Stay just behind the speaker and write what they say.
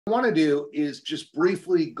want to do is just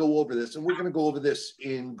briefly go over this, and we're going to go over this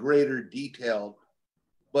in greater detail.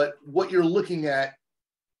 But what you're looking at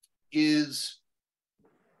is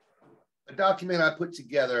a document I put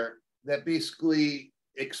together that basically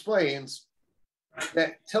explains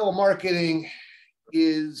that telemarketing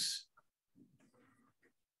is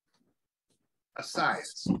a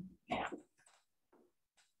science.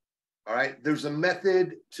 All right, there's a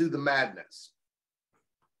method to the madness.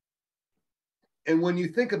 And when you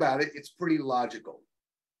think about it, it's pretty logical.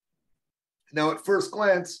 Now, at first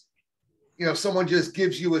glance, you know, someone just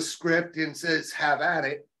gives you a script and says, have at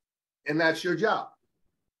it, and that's your job.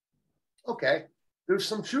 Okay, there's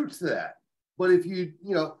some truth to that. But if you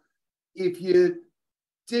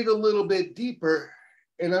dig a little bit deeper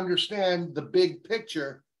and understand the big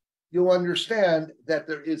picture, you'll understand that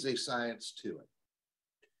there is a science to it.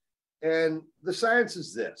 And the science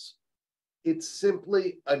is this: it's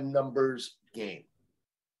simply a numbers game.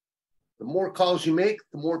 The more calls you make,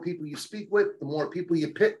 the more people you speak with, the more people you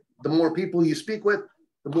pick, the more people you speak with,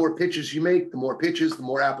 the more pitches you make, the more pitches, the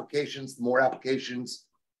more applications,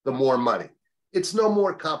 the more money. It's no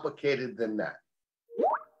more complicated than that.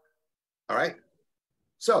 All right.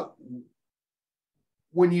 So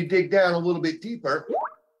when you dig down a little bit deeper,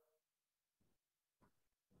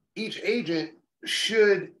 each agent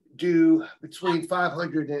should do between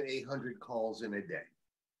 500 and 800 calls in a day.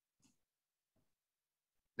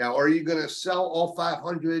 Now, are you going to sell all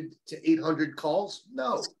 500 to 800 calls?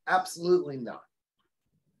 No, absolutely not.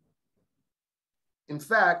 In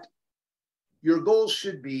fact, your goal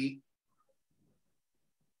should be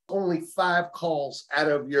only 5 calls out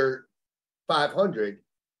of your 500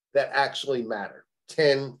 that actually matter,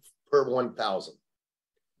 10 per 1,000.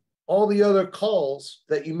 All the other calls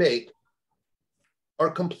that you make are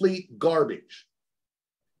complete garbage.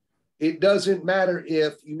 It doesn't matter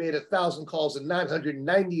if you made 1,000 calls and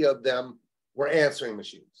 990 of them were answering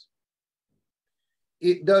machines.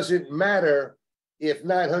 It doesn't matter if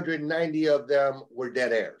 990 of them were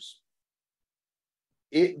dead airs.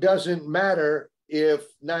 It doesn't matter if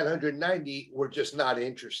 990 were just not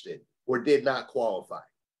interested or did not qualify.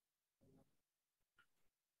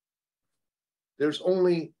 There's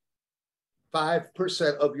only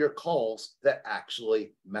 5% of your calls that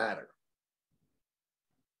actually matter.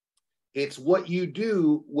 It's what you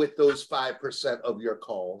do with those 5% of your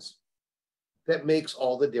calls that makes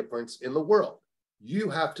all the difference in the world. You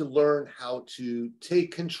have to learn how to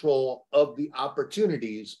take control of the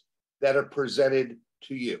opportunities that are presented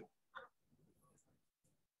to you.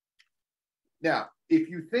 Now, if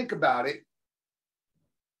you think about it,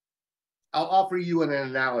 I'll offer you an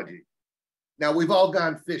analogy. Now, we've all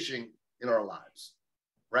gone fishing in our lives,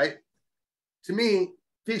 right? To me,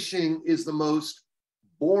 fishing is the most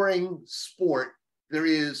boring sport there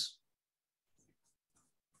is,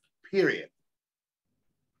 period.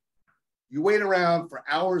 You wait around for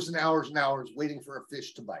hours and hours and hours waiting for a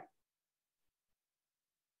fish to bite.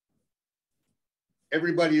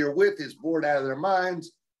 Everybody you're with is bored out of their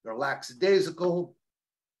minds. They're lackadaisical.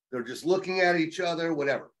 They're just looking at each other,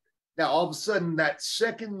 whatever. Now, all of a sudden, that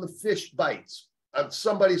second the fish bites on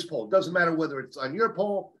somebody's pole, doesn't matter whether it's on your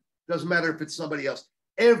pole, doesn't matter if it's somebody else,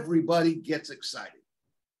 everybody gets excited.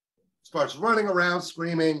 Starts running around,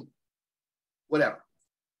 screaming, whatever.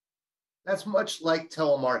 That's much like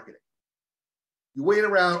telemarketing. You wait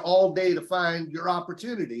around all day to find your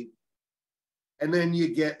opportunity, and then you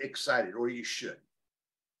get excited, or you should.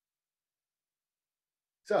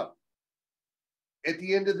 So, at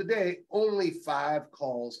the end of the day, only 5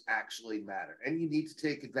 calls actually matter, and you need to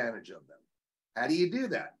take advantage of them. How do you do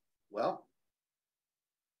that? Well,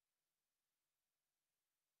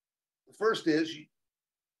 the first is you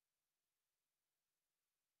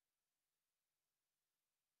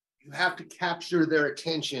have to capture their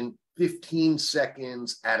attention 15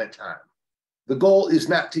 seconds at a time. The goal is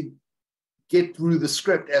not to get through the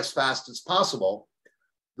script as fast as possible.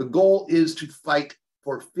 The goal is to fight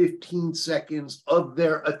for 15 seconds of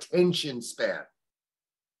their attention span,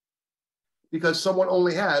 because someone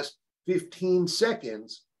only has 15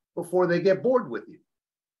 seconds before they get bored with you.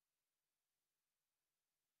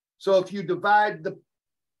 So if you divide the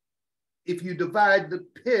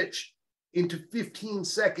pitch into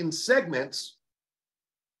 15-second segments,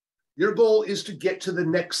 your goal is to get to the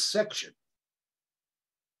next section,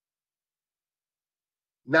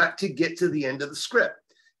 not to get to the end of the script.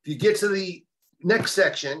 If you get to the next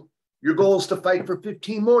section, your goal is to fight for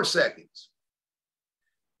 15 more seconds,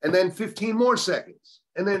 and then 15 more seconds,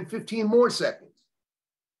 and then 15 more seconds.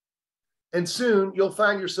 And soon you'll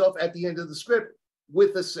find yourself at the end of the script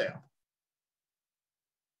with a sale.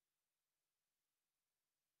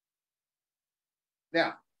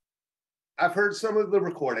 Now, I've heard some of the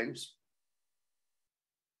recordings.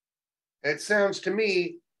 It sounds to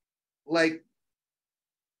me like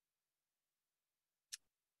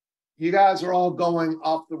you guys are all going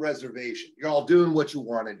off the reservation. You're all doing what you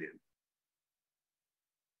want to do.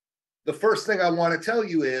 The first thing I want to tell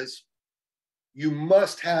you is you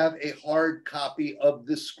must have a hard copy of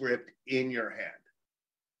the script in your hand.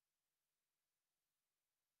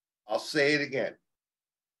 I'll say it again.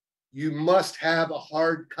 You must have a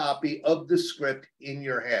hard copy of the script in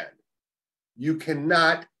your hand. You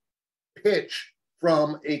cannot pitch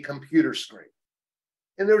from a computer screen.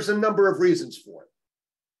 And there's a number of reasons for it.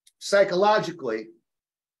 Psychologically,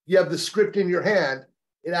 you have the script in your hand,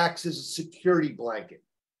 it acts as a security blanket.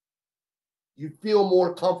 You feel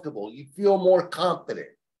more comfortable, you feel more confident.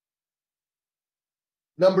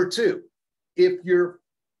 Number two, if you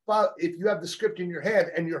have the script in your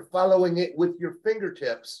hand and you're following it with your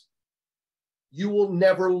fingertips, you will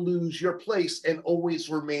never lose your place and always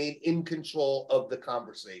remain in control of the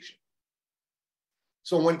conversation.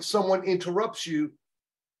 So when someone interrupts you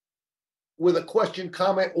with a question,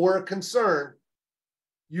 comment, or a concern,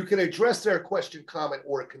 you can address their question, comment,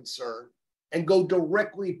 or a concern and go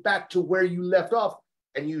directly back to where you left off.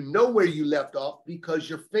 And you know where you left off because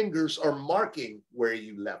your fingers are marking where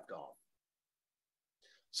you left off.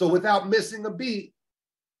 So without missing a beat,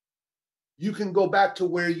 you can go back to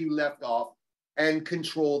where you left off and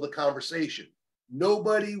control the conversation.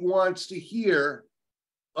 Nobody wants to hear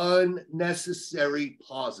unnecessary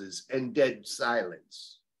pauses and dead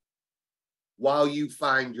silence while you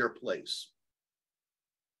find your place.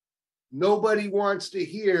 Nobody wants to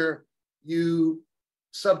hear you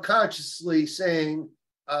subconsciously saying,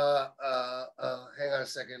 hang on a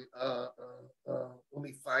second, let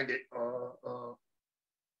me find it.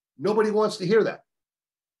 Nobody wants to hear that.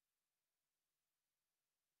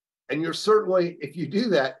 And you're certainly, if you do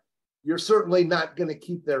that, you're certainly not going to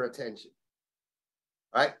keep their attention.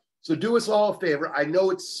 All right? So do us all a favor. I know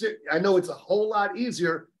it's a whole lot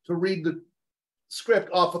easier to read the script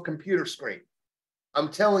off a computer screen. I'm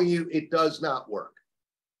telling you, it does not work.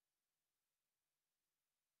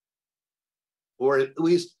 Or at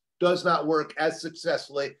least does not work as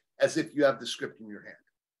successfully as if you have the script in your hand.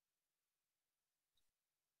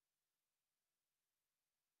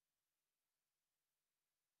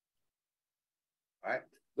 All right.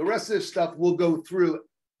 The rest of this stuff we'll go through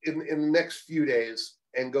in the next few days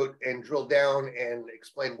and go and drill down and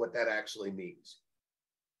explain what that actually means.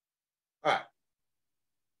 All right.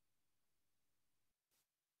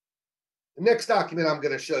 The next document I'm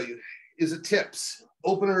going to show you is a tips,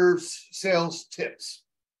 openers sales tips.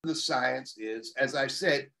 The science is, as I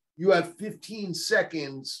said, you have 15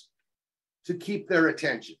 seconds to keep their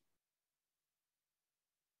attention.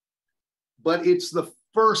 But it's the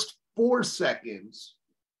first 4 seconds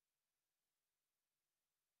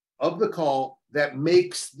of the call that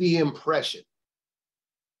makes the impression.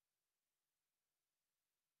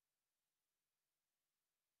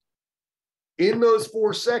 In those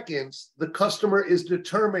 4 seconds, the customer is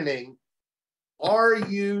determining, are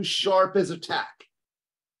you sharp as a tack?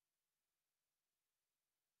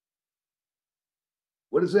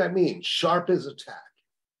 What does that mean? Sharp as a tack.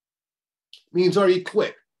 Means, are you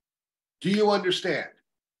quick? Do you understand?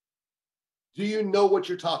 Do you know what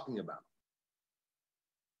you're talking about?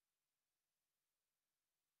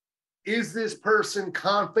 Is this person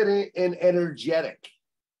confident and energetic?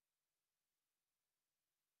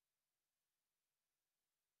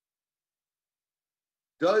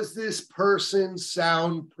 Does this person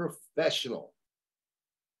sound professional?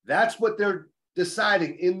 That's what they're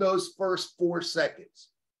deciding in those first 4 seconds.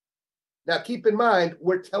 Now, keep in mind,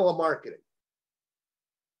 we're telemarketing.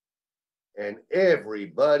 And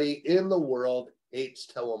everybody in the world hates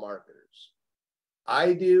telemarketers.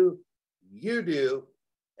 I do, you do,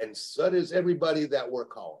 and so does everybody that we're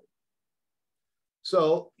calling.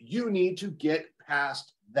 So you need to get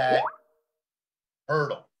past that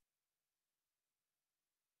hurdle.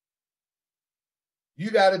 You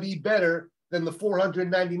got to be better than the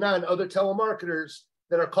 499 other telemarketers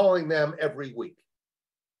that are calling them every week.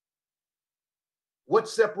 What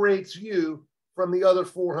separates you from the other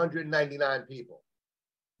 499 people?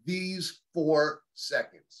 These 4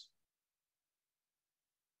 seconds.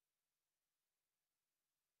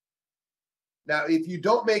 Now, if you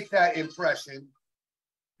don't make that impression,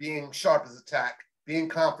 being sharp as a tack, being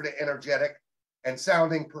confident, energetic, and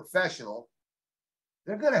sounding professional,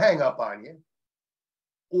 they're going to hang up on you.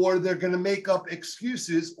 Or they're going to make up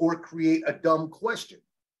excuses or create a dumb question.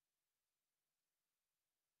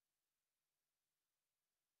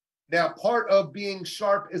 Now, part of being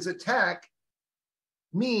sharp as a tack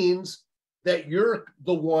means that you're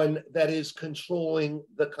the one that is controlling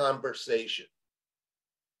the conversation.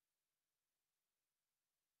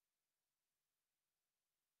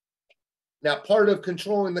 Now, part of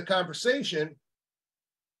controlling the conversation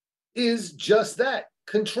is just that,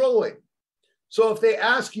 controlling. So if they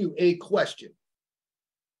ask you a question,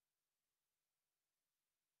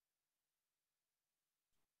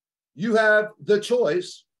 you have the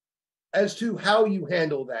choice as to how you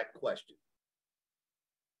handle that question.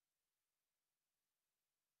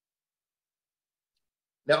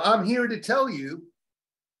 Now, I'm here to tell you,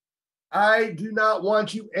 I do not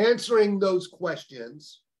want you answering those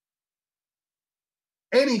questions.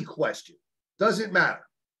 Any question, doesn't matter,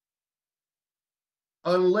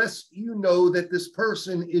 unless you know that this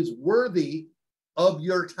person is worthy of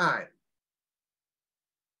your time.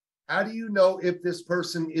 How do you know if this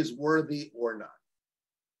person is worthy or not?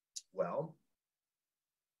 Well,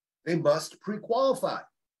 they must pre-qualify.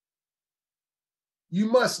 You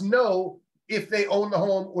must know if they own the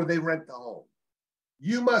home or they rent the home.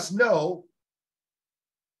 You must know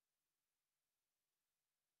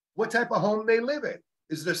what type of home they live in.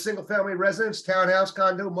 Is it a single family residence, townhouse,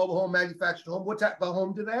 condo, mobile home, manufactured home? What type of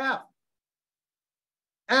home do they have?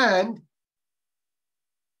 And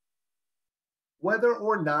whether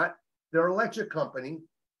or not their electric company,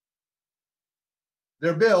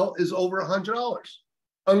 their bill is over $100.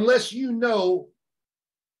 Unless you know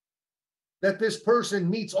that this person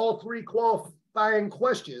meets all three qualifying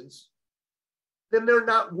questions, then they're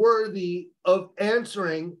not worthy of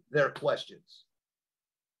answering their questions.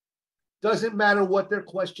 Doesn't matter what their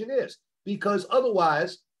question is, because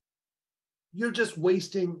otherwise you're just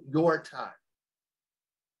wasting your time.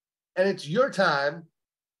 And it's your time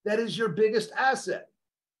that is your biggest asset.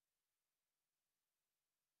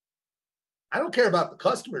 I don't care about the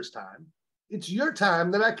customer's time. It's your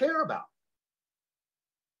time that I care about.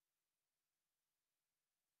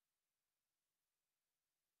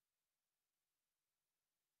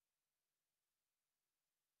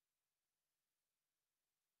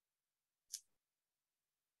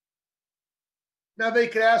 Now, they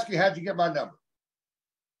could ask you, how'd you get my number?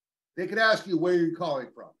 They could ask you, where are you calling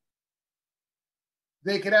from?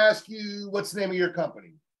 They could ask you, what's the name of your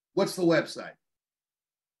company? What's the website?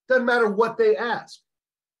 Doesn't matter what they ask,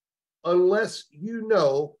 unless you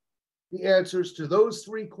know the answers to those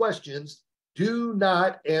three questions. Do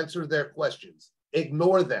not answer their questions.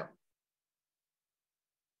 Ignore them.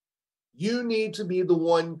 You need to be the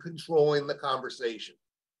one controlling the conversation.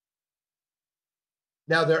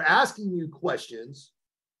 Now, they're asking you questions,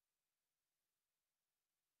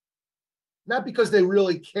 not because they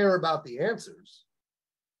really care about the answers.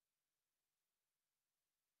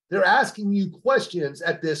 They're asking you questions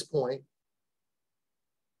at this point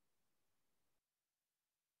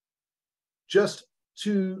just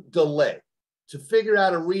to delay, to figure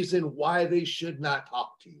out a reason why they should not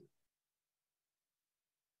talk to you.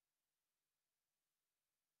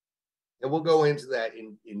 And we'll go into that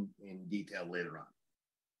in detail later on.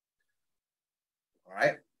 All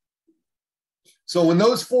right. So in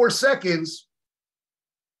those 4 seconds,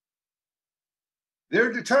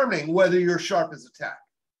 they're determining whether you're sharp as a tack,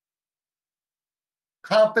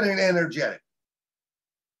 confident, energetic,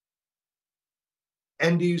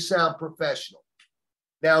 and do you sound professional?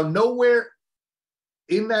 Now, nowhere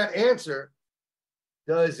in that answer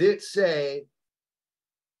does it say,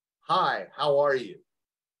 hi, how are you?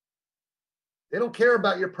 They don't care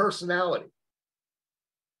about your personality.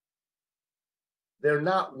 They're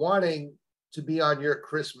not wanting to be on your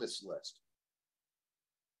Christmas list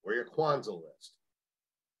or your Kwanzaa list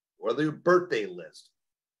or your birthday list.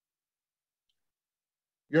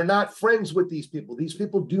 You're not friends with these people. These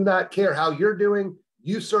people do not care how you're doing.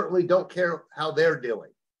 You certainly don't care how they're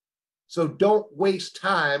doing. So don't waste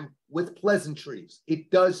time with pleasantries.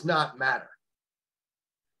 It does not matter.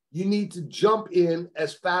 You need to jump in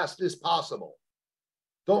as fast as possible.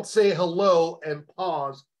 Don't say hello and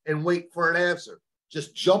pause and wait for an answer.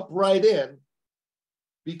 Just jump right in,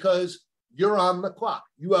 because you're on the clock.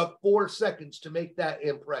 You have 4 seconds to make that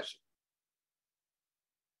impression.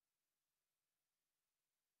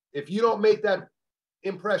 If you don't make that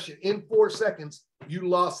impression in 4 seconds, you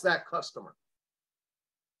lost that customer.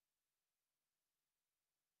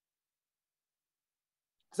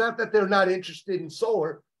 It's not that they're not interested in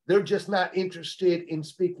solar. They're just not interested in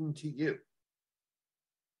speaking to you.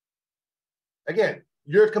 Again,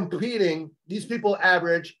 you're competing. These people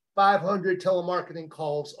average 500 telemarketing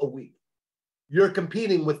calls a week. You're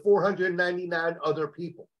competing with 499 other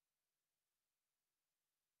people.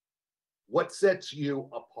 What sets you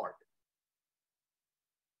apart?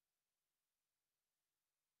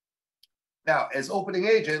 Now, as opening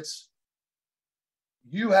agents,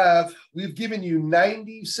 we've given you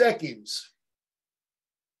 90 seconds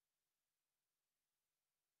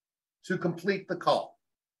to complete the call,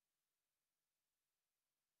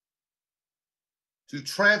 to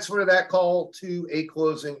transfer that call to a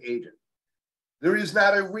closing agent. There is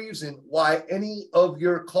not a reason why any of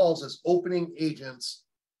your calls as opening agents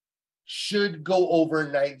should go over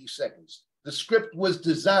 90 seconds. The script was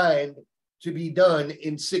designed to be done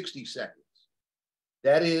in 60 seconds.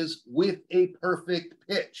 That is with a perfect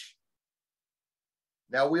pitch.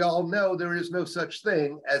 Now, we all know there is no such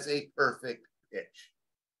thing as a perfect pitch.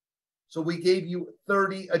 So we gave you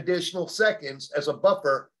 30 additional seconds as a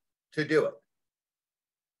buffer to do it.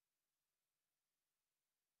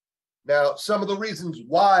 Now, some of the reasons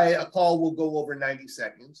why a call will go over 90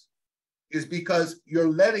 seconds is because you're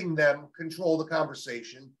letting them control the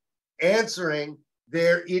conversation, answering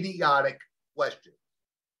their idiotic questions.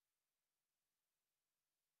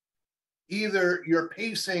 Either your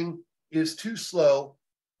pacing is too slow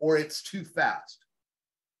or it's too fast.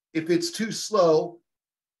 If it's too slow,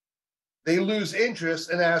 they lose interest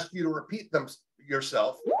and ask you to repeat them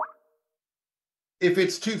yourself. If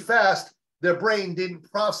it's too fast, their brain didn't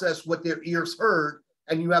process what their ears heard,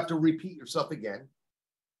 and you have to repeat yourself again.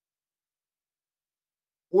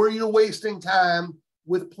 Or you're wasting time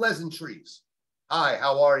with pleasantries. Hi,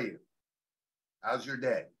 how are you? How's your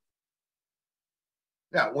day?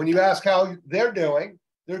 Now, when you ask how they're doing,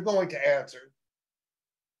 they're going to answer.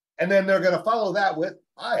 And then they're going to follow that with,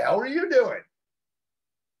 hi, how are you doing?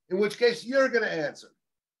 In which case, you're going to answer.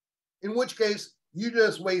 In which case, you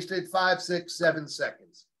just wasted 5, 6, 7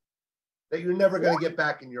 seconds that you're never going to get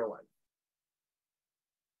back in your life.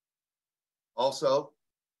 Also,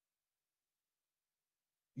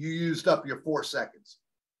 you used up your 4 seconds.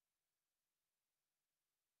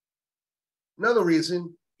 Another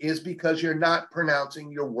reason is because you're not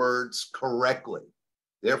pronouncing your words correctly.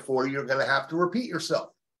 Therefore, you're going to have to repeat yourself.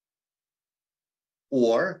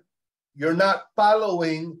 Or you're not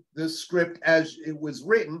following the script as it was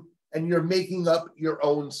written, and you're making up your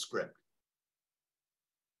own script.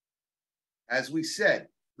 As we said,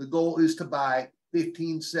 the goal is to buy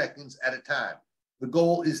 15 seconds at a time. The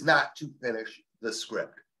goal is not to finish the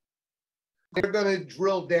script. We're going to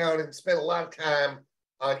drill down and spend a lot of time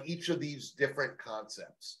on each of these different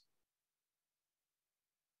concepts.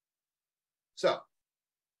 So,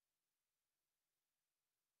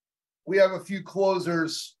 we have a few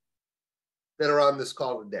closers that are on this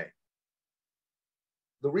call today.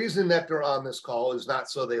 The reason that they're on this call is not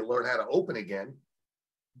so they learn how to open again,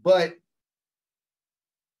 but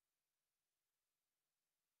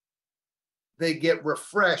they get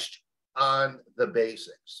refreshed on the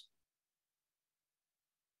basics.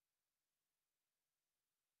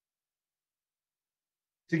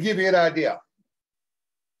 To give you an idea,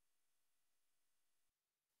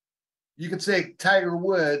 you could say Tiger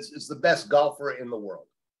Woods is the best golfer in the world.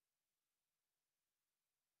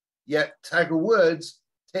 Yet Tiger Woods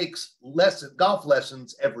takes golf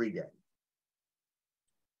lessons every day.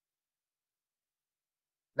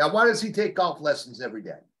 Now, why does he take golf lessons every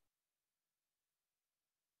day?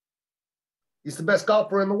 He's the best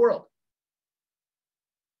golfer in the world.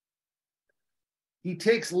 He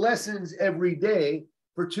takes lessons every day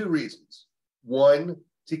for 2 reasons. One,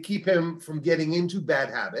 to keep him from getting into bad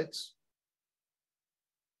habits.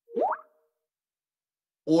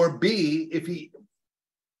 Or B, if he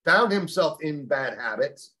found himself in bad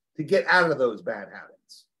habits, to get out of those bad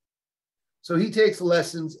habits. So he takes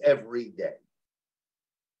lessons every day.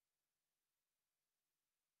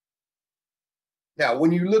 Now,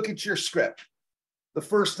 when you look at your script, the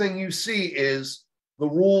first thing you see is the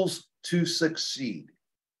rules to succeed.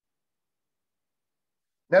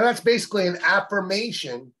 Now, that's basically an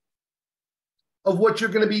affirmation of what you're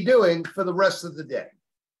going to be doing for the rest of the day.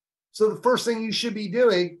 So the first thing you should be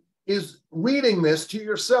doing is reading this to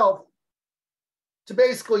yourself to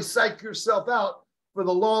basically psych yourself out for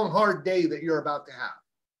the long, hard day that you're about to have.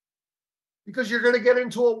 Because you're going to get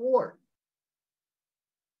into a war,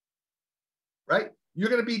 right? You're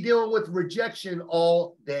going to be dealing with rejection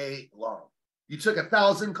all day long. You took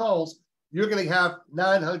 1,000 calls, you're going to have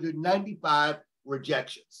 995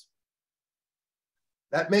 rejections.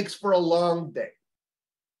 That makes for a long day.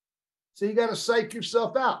 So you got to psych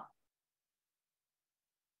yourself out.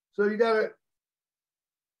 So you got to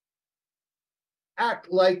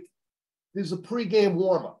act like there's a pregame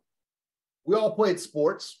warm-up. We all played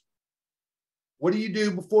sports. What do you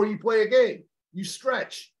do before you play a game? You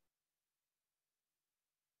stretch.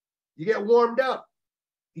 You get warmed up.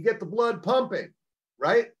 You get the blood pumping,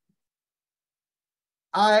 right?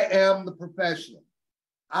 I am the professional.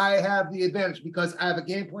 I have the advantage because I have a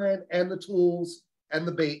game plan and the tools and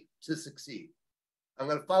the bait to succeed. I'm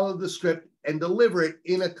going to follow the script and deliver it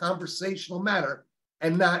in a conversational manner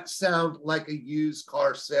and not sound like a used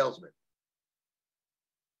car salesman.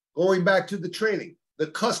 Going back to the training, the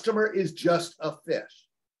customer is just a fish.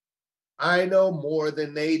 I know more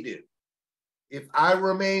than they do. If I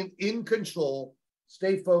remain in control,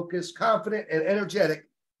 stay focused, confident, and energetic,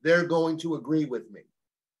 they're going to agree with me.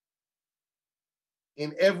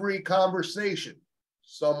 In every conversation,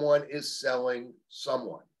 someone is selling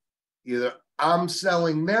someone. Either I'm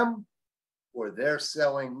selling them or they're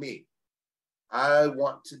selling me. I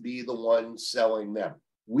want to be the one selling them.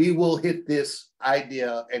 We will hit this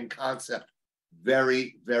idea and concept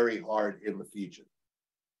very, very hard in the future.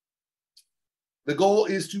 The goal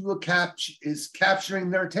is to capturing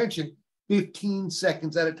their attention 15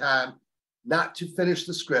 seconds at a time, not to finish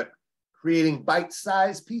the script, creating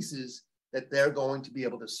bite-sized pieces that they're going to be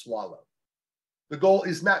able to swallow. The goal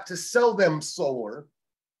is not to sell them solar.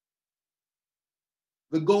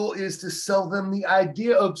 The goal is to sell them the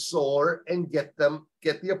idea of solar and get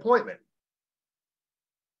the appointment.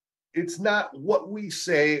 It's not what we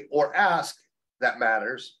say or ask that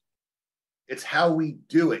matters. It's how we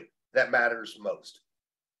do it that matters most.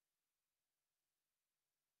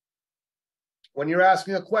 When you're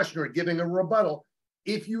asking a question or giving a rebuttal,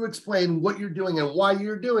 if you explain what you're doing and why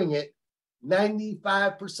you're doing it,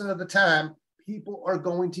 95% of the time, people are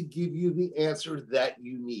going to give you the answer that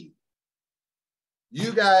you need.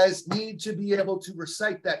 You guys need to be able to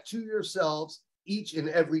recite that to yourselves each and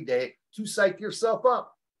every day to psych yourself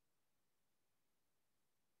up.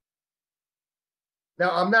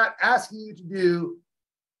 Now, I'm not asking you to do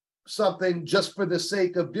something just for the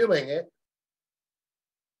sake of doing it.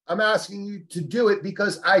 I'm asking you to do it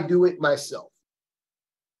because I do it myself.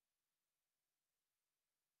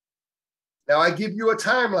 Now, I give you a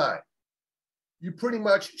timeline. You pretty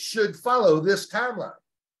much should follow this timeline.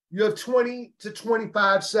 You have 20 to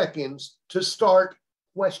 25 seconds to start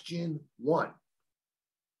question 1.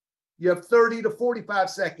 You have 30 to 45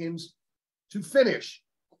 seconds to finish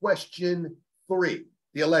question 3,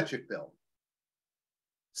 the electric bill.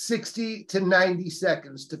 60 to 90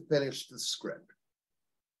 seconds to finish the script.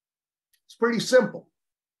 It's pretty simple.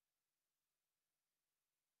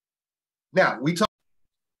 Now, we talk.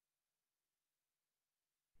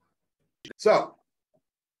 So,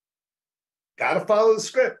 got to follow the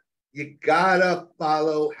script. You got to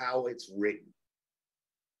follow how it's written.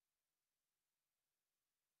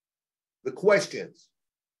 The questions.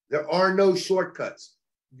 There are no shortcuts.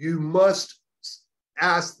 You must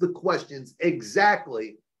ask the questions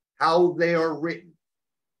exactly how they are written.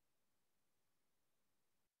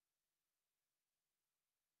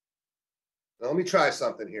 Now, let me try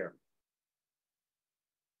something here.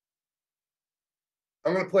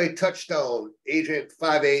 I'm going to play Touchstone, Agent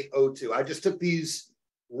 5802. I just took these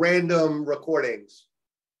random recordings.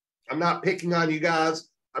 I'm not picking on you guys.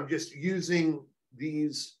 I'm just using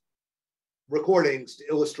these recordings to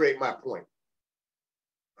illustrate my point.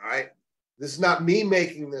 All right? This is not me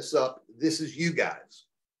making this up. This is you guys.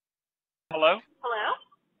 Hello? Hello?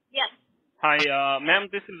 Yes. Hi, ma'am.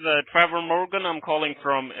 This is Trevor Morgan. I'm calling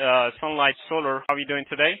from Sunlight Solar. How are you doing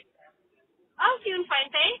today? I'm doing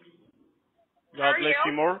fine, thanks. God bless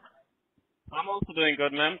you more. I'm also doing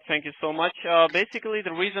good, ma'am. Thank you so much. Basically,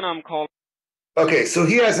 the reason I'm calling... Okay, so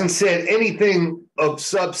he hasn't said anything of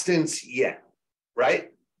substance yet, right?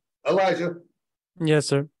 Elijah? Yes,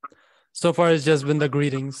 sir. So far, it's just been the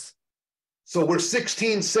greetings. So we're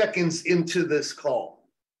 16 seconds into this call,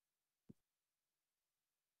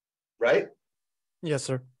 right? Yes,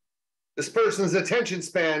 sir. This person's attention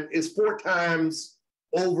span is 4 times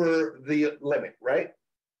over the limit, right?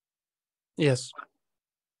 Yes.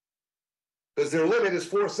 Because their limit is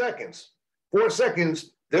 4 seconds. 4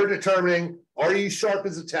 seconds, they're determining, are you sharp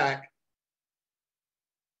as a tack?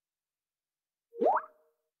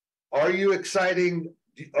 Are you exciting?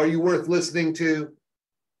 Are you worth listening to?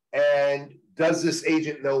 And does this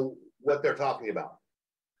agent know what they're talking about?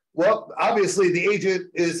 Well, obviously the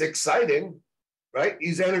agent is exciting, right?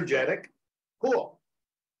 He's energetic. Cool.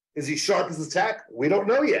 Is he sharp as a tack? We don't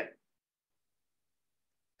know yet.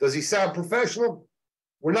 Does he sound professional?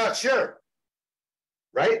 We're not sure.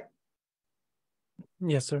 Right?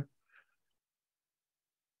 Yes, sir.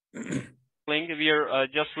 We are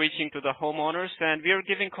just reaching to the homeowners, and we are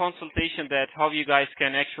giving consultation that how you guys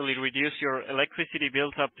can actually reduce your electricity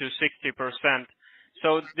bills up to 60%.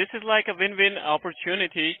 So this is like a win-win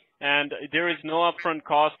opportunity, and there is no upfront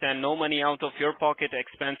cost and no money out of your pocket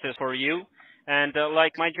expenses for you. And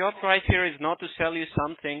like my job right here is not to sell you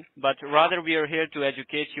something, but rather we are here to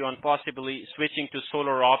educate you on possibly switching to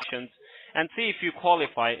solar options. and see if you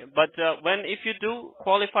qualify. But if you do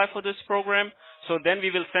qualify for this program, so then we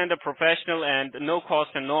will send a professional and no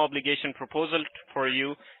cost and no obligation proposal for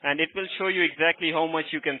you, and it will show you exactly how much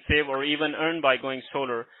you can save or even earn by going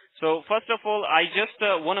solar. So first of all, I just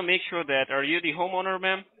want to make sure that, are you the homeowner,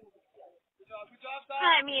 ma'am?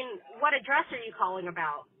 I mean, what address are you calling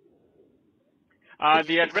about?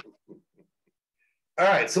 The address. All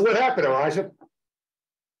right. So what happened, Elijah?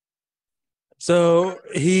 So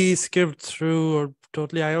he skipped through, or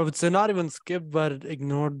totally, I would say not even skipped, but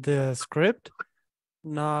ignored the script,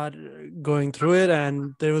 not going through it.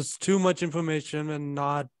 And there was too much information and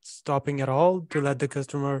not stopping at all to let the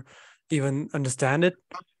customer even understand it.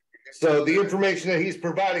 So the information that he's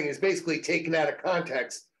providing is basically taken out of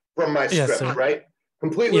context from my Yes, script, sir. right?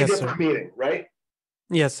 Completely Yes, different sir. meaning, right?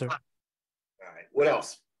 Yes, sir. All right. What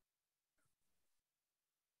else?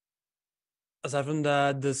 Aside from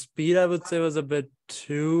that, the speed, I would say, was a bit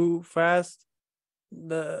too fast.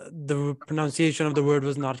 The pronunciation of the word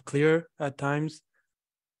was not clear at times.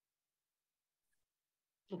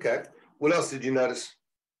 Okay. What else did you notice?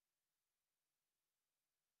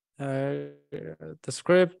 The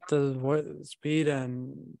script, the speed,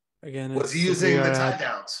 and again, Was he it's using we the are tie at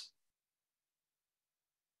downs?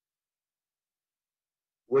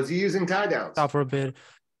 Was he using tie downs? top for a bit.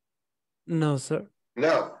 No, sir.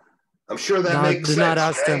 No. I'm sure that Not makes did sense, not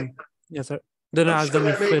ask right? them. Yes, sir. Did not I'm ask sure them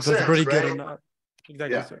that if makes it was sense, pretty good or right? not.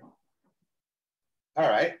 Exactly, Yeah. sir. All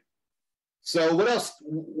right. So what else?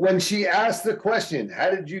 When she asked the question, how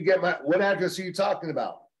did you get what address are you talking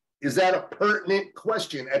about? Is that a pertinent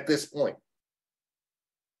question at this point?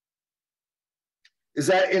 Is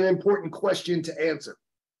that an important question to answer?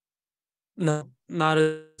 No, not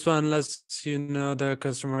this one unless you know the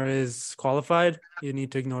customer is qualified. You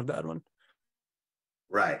need to ignore that one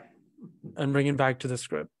Right. and bring it back to the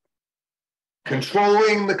script.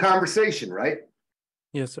 Controlling the conversation, right?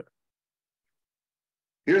 Yes, sir.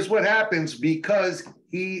 Here's what happens because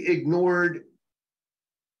he ignored.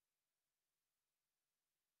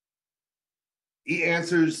 He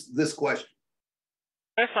answers this question.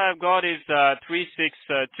 Address I've got is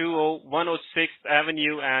 3620 106th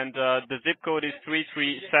Avenue, and the zip code is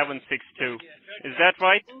 33762. Is that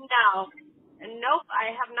right? No. Nope,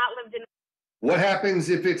 I have not lived in. What happens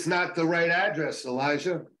if it's not the right address,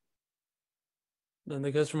 Elijah? Then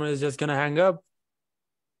the customer is just gonna hang up.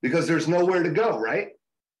 Because there's nowhere to go, right?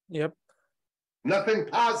 Yep. Nothing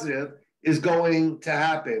positive is going to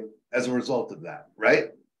happen as a result of that,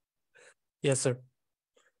 right? Yes, sir.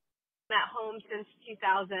 At home since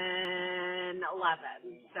 2011.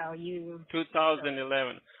 So you.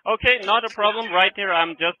 2011. Okay, not a problem. Right here,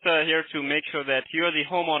 I'm just here to make sure that you're the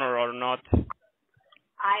homeowner or not.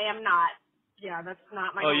 I am not. Yeah, that's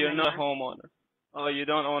not my. Oh, you're not a anymore. homeowner. Oh, you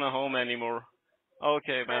don't own a home anymore.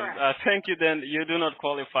 Okay, ma'am. Correct. Thank you then. You do not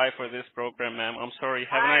qualify for this program, ma'am. I'm sorry.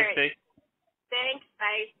 Have a nice right. day. Thanks.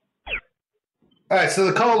 Bye. All right, so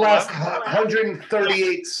the call lasts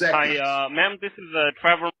 138 seconds. Hi, ma'am, this is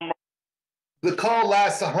Trevor. The call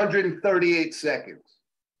lasts 138 seconds.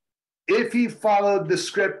 If he followed the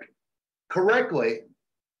script correctly,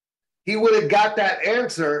 he would have got that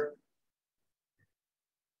answer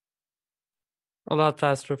A lot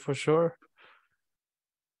faster for sure.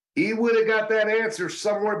 He would have got that answer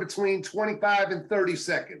somewhere between 25 and 30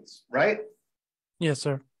 seconds, right? Yes,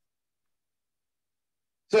 sir.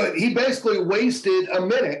 So he basically wasted a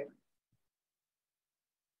minute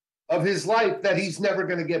of his life that he's never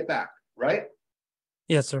going to get back, right?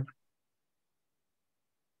 Yes, sir.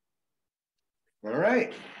 All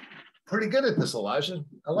right. Pretty good at this, Elijah.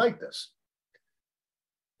 I like this.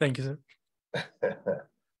 Thank you, sir.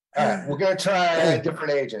 All right, we're going to try a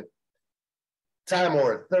different agent. Time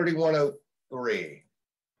Lord, 3103.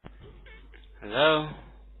 Hello.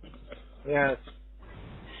 Yes.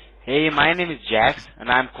 Hey, my name is Jax,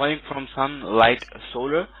 and I'm calling from Sunlight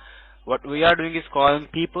Solar. What we are doing is calling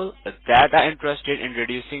people that are interested in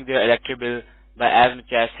reducing their electric bill by as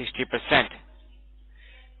much as 60%.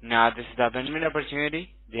 Now, this is a win-win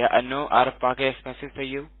opportunity. There are no out-of-pocket expenses for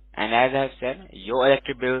you, and as I have said, your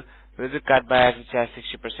electric bill will be cut by as much as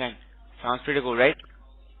 60%. Sounds pretty good, right?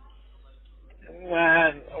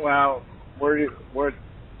 Well,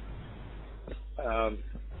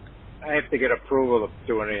 I have to get approval to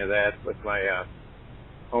do any of that with my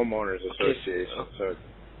homeowners association. So.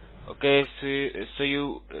 Okay, so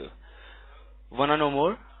you wanna know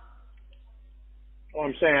more? Well,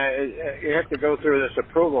 I'm saying you have to go through this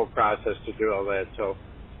approval process to do all that. So,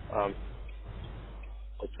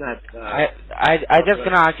 it's not. I just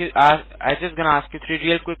gonna ask you three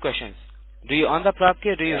real quick questions. Do you own the property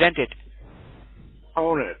or do you rent it?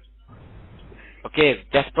 Own it. Okay,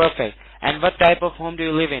 that's perfect. And what type of home do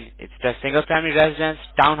you live in? It's a single family residence,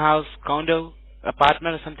 townhouse, condo,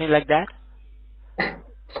 apartment, or something like that?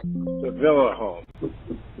 It's a villa home.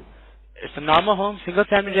 It's a normal home, single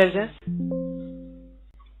family residence?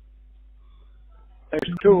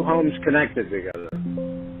 There's two homes connected together,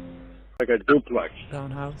 like a duplex.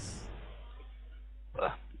 Townhouse.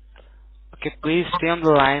 Okay, please stay on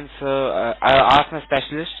the line. So I'll ask my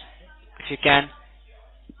specialist if you can.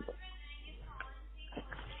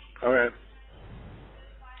 All right.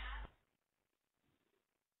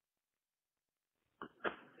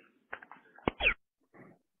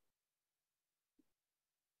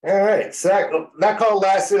 All right, so that call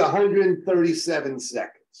lasted 137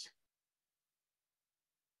 seconds.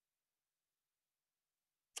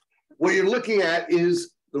 What you're looking at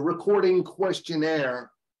is the recording questionnaire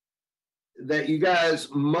that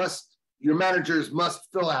your managers must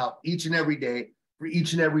fill out each and every day for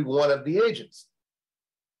each and every one of the agents.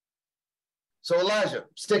 So Elijah,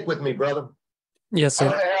 stick with me, brother. Yes, I'm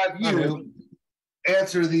sir. going to have you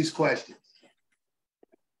answer these questions.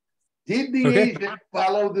 Did the agent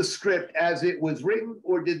follow the script as it was written,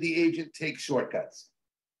 or did the agent take shortcuts?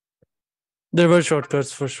 There were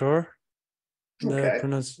shortcuts for sure. Okay.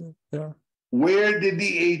 Yeah. Where did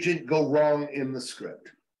the agent go wrong in the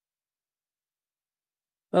script?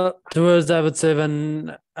 Towards, I would say,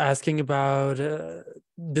 when asking about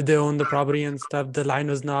did they own the property and stuff, the line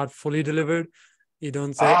was not fully delivered. You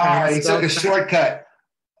don't say and he stuff. took a shortcut.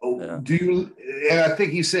 Yeah. And I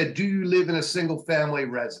think he said, do you live in a single family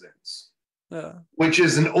residence? Yeah. Which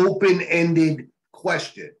is an open-ended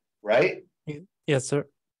question, right? Yes, sir.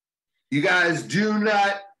 You guys do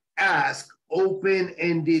not ask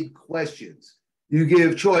open-ended questions. You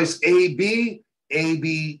give choice A, B,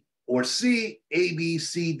 or C, A, B,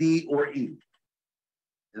 C, D, or E.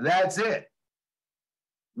 That's it.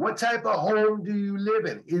 What type of home do you live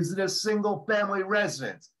in? Is it a single family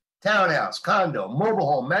residence, townhouse, condo, mobile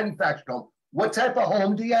home, manufactured home? What type of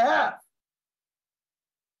home do you have?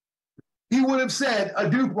 He would have said a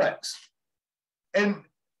duplex and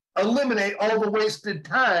eliminate all the wasted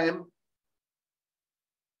time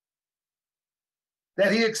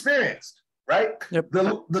that he experienced, right? Yep.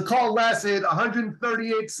 The call lasted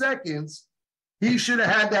 138 seconds. He should have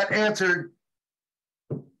had that answered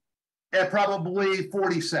at probably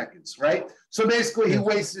 40 seconds, right? So basically, he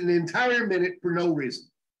wasted an entire minute for no reason.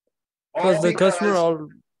 Because the customer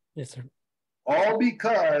yes, sir. All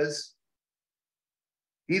because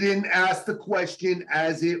he didn't ask the question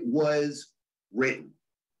as it was written.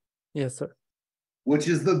 Yes, sir. Which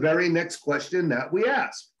is the very next question that we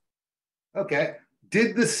asked. Okay.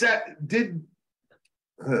 Did it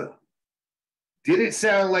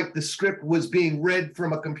sound like the script was being read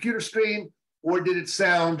from a computer screen, or did it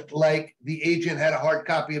sound like the agent had a hard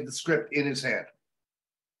copy of the script in his hand?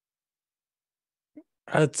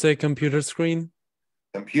 I'd say computer screen.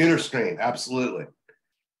 Computer screen, absolutely.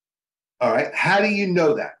 All right. How do you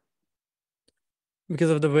know that?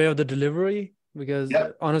 Because of the way of the delivery. Because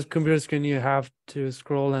on a computer screen, you have to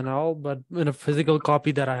scroll and all, but in a physical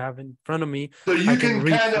copy that I have in front of me, so you can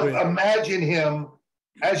kind of through it. Imagine him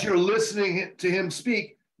as you're listening to him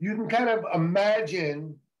speak. You can kind of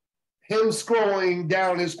imagine him scrolling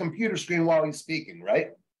down his computer screen while he's speaking,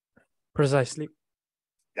 right? Precisely.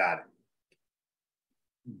 Got it.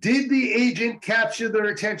 Did the agent capture their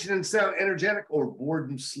attention and sound energetic or bored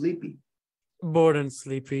and sleepy? Bored and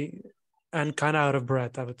sleepy and kind of out of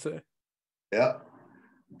breath, I would say. Yeah.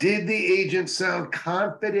 Did the agent sound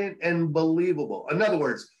confident and believable? In other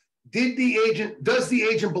words, does the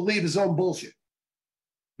agent believe his own bullshit?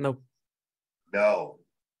 Nope. No.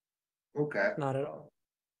 Okay. Not at all.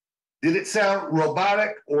 Did it sound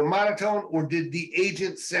robotic or monotone, or did the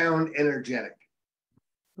agent sound energetic?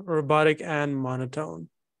 Robotic and monotone.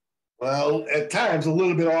 Well, at times, a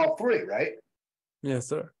little bit of all three, right? Yes,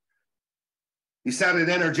 sir. He sounded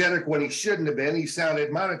energetic when he shouldn't have been. He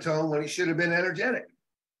sounded monotone when he should have been energetic.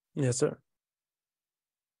 Yes, sir.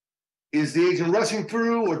 Is the agent rushing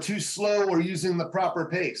through or too slow or using the proper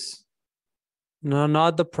pace? No,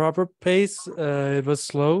 not the proper pace. It was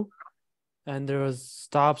slow, and there was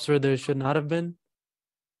stops where there should not have been.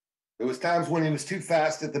 There was times when he was too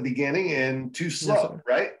fast at the beginning and too slow,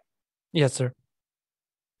 right? Yes, sir.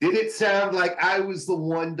 Did it sound like I was the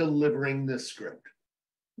one delivering the script?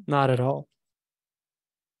 Not at all.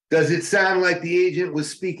 Does it sound like the agent was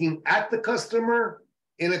speaking at the customer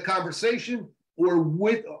in a conversation or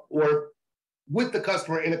with the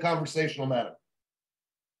customer in a conversational manner?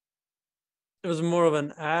 It was more of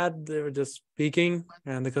an ad. They were just speaking,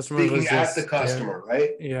 and the customer Speaking was just at the customer,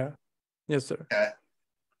 right? Yeah. Yes, sir. Okay.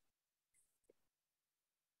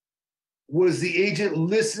 Was the agent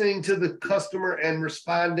listening to the customer and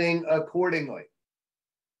responding accordingly?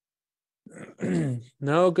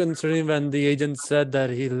 No, considering when the agent said that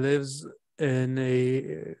he lives in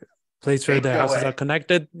a place where the houses HOA. are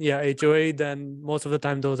connected, yeah, HOA, then most of the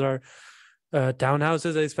time those are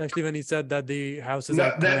townhouses, especially when he said that the houses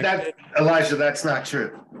are connected. Elijah, that's not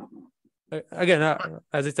true. Again,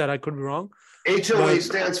 as I said, I could be wrong. HOA But-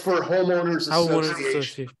 stands for Homeowners Homeowners Association.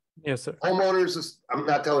 Association. Yes, sir. Homeowners, I'm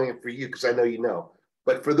not telling it for you because I know you know,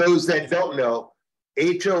 but for those that don't know,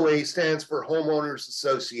 HOA stands for Homeowners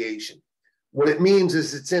Association. What it means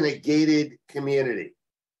is it's in a gated community.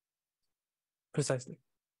 Precisely.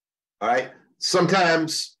 All right.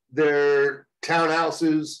 Sometimes they're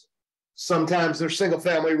townhouses, sometimes they're single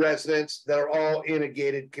family residents that are all in a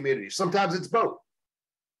gated community. Sometimes it's both.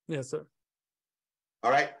 Yes, sir.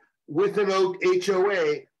 All right. With an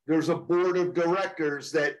HOA, there's a board of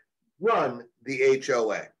directors that run the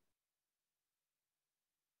HOA.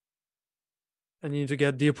 And you need to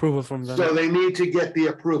get the approval from them. So they need to get the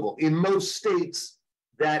approval. In most states,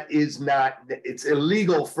 that is not, it's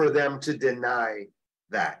illegal for them to deny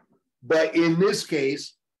that. But in this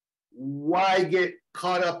case, why get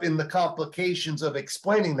caught up in the complications of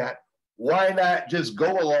explaining that? Why not just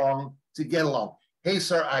go along to get along? Hey,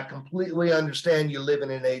 sir, I completely understand you live in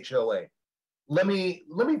an HOA. Let me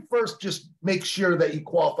first just make sure that you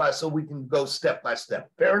qualify so we can go step by step.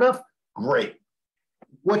 Fair enough? Great.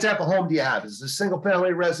 What type of home do you have? Is it a single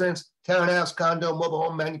family residence, townhouse, condo, mobile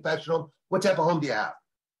home, manufactured home? What type of home do you have?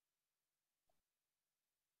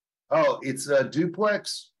 Oh, it's a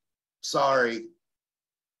duplex? Sorry,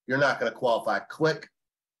 you're not going to qualify. Click.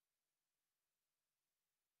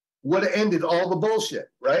 Would have ended all the bullshit,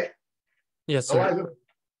 right? Yes, sir.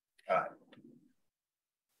 All right.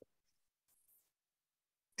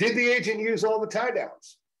 Did the agent use all the tie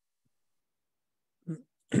downs?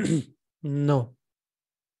 No.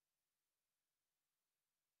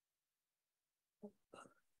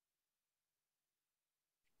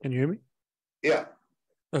 Can you hear me? Yeah.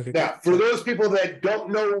 Okay. Now, for those people that don't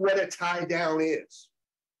know what a tie down is,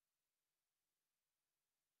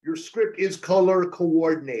 your script is color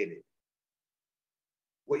coordinated.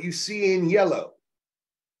 What you see in yellow,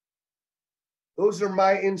 those are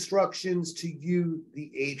my instructions to you,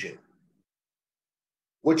 the agent.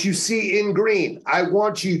 What you see in green, I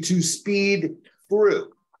want you to speed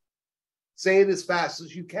through. Say it as fast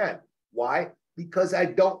as you can. Why? Because I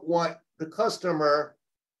don't want the customer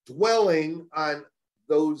dwelling on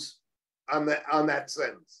those, on that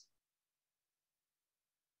sentence.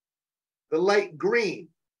 The light green,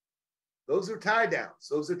 those are tie downs.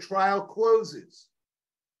 Those are trial closes.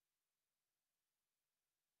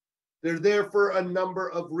 They're there for a number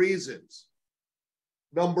of reasons.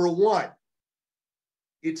 Number one,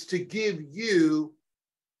 it's to give you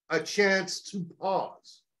a chance to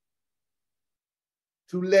pause,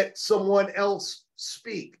 to let someone else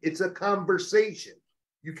speak. It's a conversation.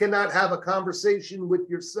 You cannot have a conversation with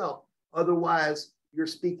yourself. Otherwise, you're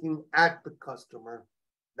speaking at the customer,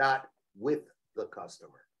 not with the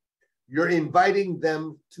customer. You're inviting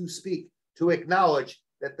them to speak, to acknowledge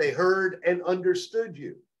that they heard and understood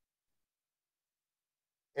you.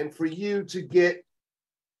 And for you to get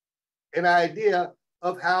an idea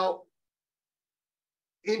of how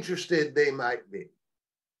interested they might be.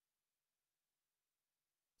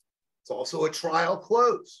 It's also a trial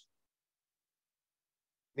close.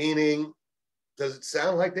 Meaning, does it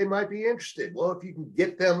sound like they might be interested? Well, if you can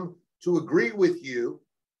get them to agree with you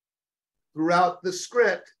throughout the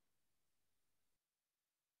script,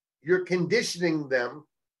 you're conditioning them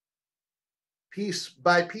piece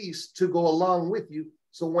by piece to go along with you.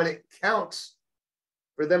 So when it counts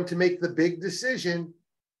for them to make the big decision,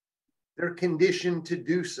 they're conditioned to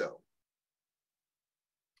do so.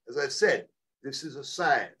 As I said, this is a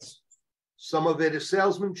science. Some of it is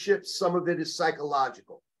salesmanship, some of it is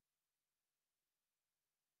psychological.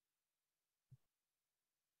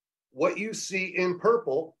 What you see in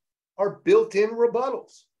purple are built-in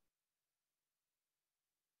rebuttals.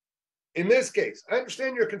 In this case, I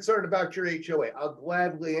understand you're concerned about your HOA. I'll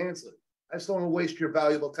gladly answer it. I just don't want to waste your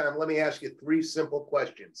valuable time. Let me ask you 3 simple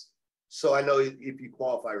questions so I know if you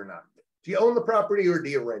qualify or not. Do you own the property or do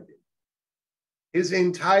you rent it?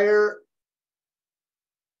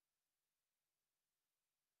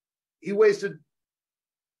 He wasted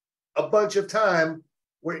a bunch of time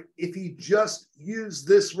where if he just used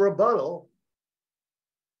this rebuttal,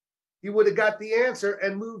 he would have got the answer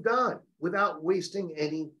and moved on without wasting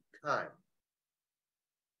any time.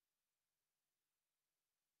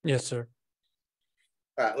 Yes, sir.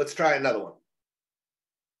 All right, let's try another one.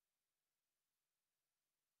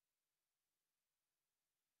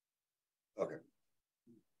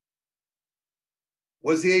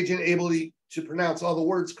 Was the agent able to pronounce all the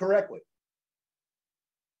words correctly?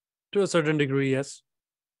 To a certain degree, yes.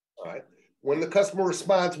 All right. When the customer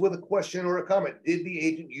responds with a question or a comment, did the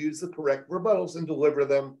agent use the correct rebuttals and deliver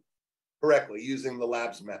them correctly using the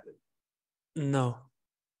labs method? No.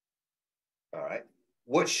 All right.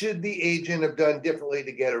 What should the agent have done differently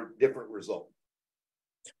to get a different result?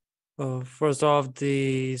 First off,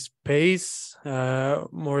 the space,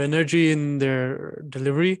 more energy in their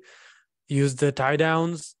delivery, use the tie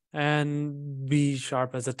downs, and be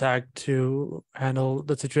sharp as a tag to handle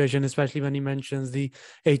the situation, especially when he mentions the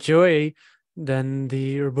HOA. Then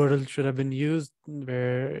the rebuttal should have been used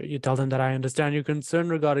where you tell them that I understand your concern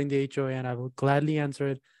regarding the HOA and I will gladly answer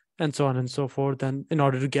it, and so on and so forth. And in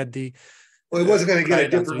order to get the Well, he wasn't going to get a right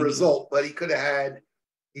answer different he needed. result, but he could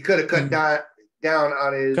have cut down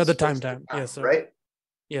on his Cut the time, yes, sir. right?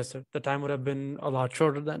 Yes, sir. The time would have been a lot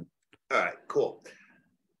shorter then. All right, cool.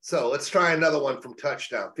 So let's try another one from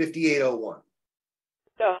Touchdown, 5801.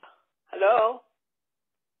 Hello?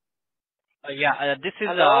 This is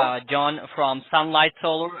Hello? John from Sunlight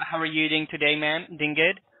Solar. How are you doing today, ma'am? Doing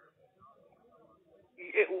good?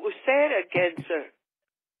 Say it again, sir.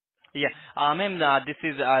 Yeah, ma'am, this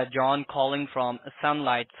is John calling from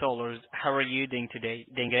Sunlight Solar. How are you doing today?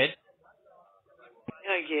 Doing good?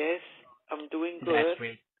 Yes, I'm doing good. That's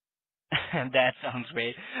great. That sounds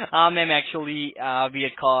great. Ma'am, actually, what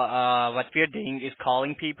we are doing is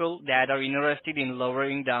calling people that are interested in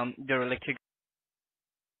lowering down their electric.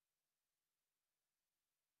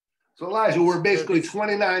 So Elijah, we're basically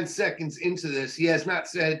 29 seconds into this. He has not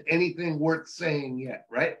said anything worth saying yet,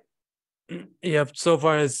 right? Yep. So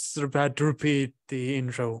far, it's had to repeat the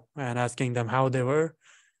intro and asking them how they were,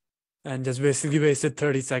 and just basically wasted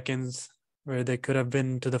 30 seconds where they could have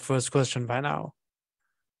been to the first question by now.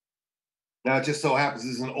 Now, it just so happens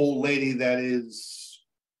this is an old lady that is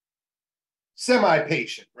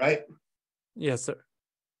semi-patient, right? Yes, sir.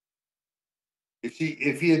 If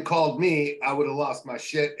he had called me, I would have lost my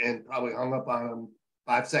shit and probably hung up on him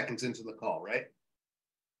 5 seconds into the call, right?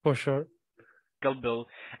 For sure. Bill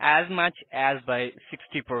as much as by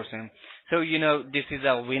 60%. So, this is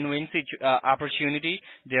a win-win opportunity.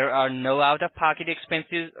 There are no out-of-pocket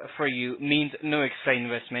expenses for you, means no extra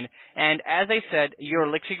investment. And as I said, your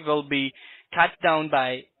electric will be cut down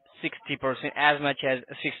by 60%, as much as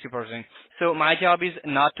 60%. So my job is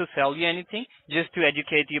not to sell you anything, just to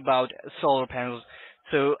educate you about solar panels.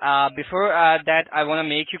 So before that, I want to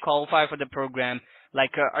make you qualify for the program.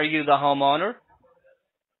 Like, are you the homeowner?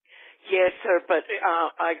 Yes, sir, but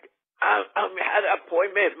I had an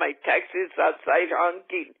appointment. My taxi's outside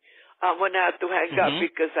honking. I'm going to have to hang up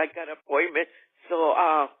because I got an appointment. So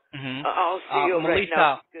I'll see you right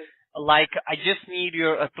now. Like, I just need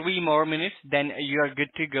your 3 more minutes, then you're good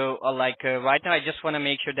to go. Right now, I just want to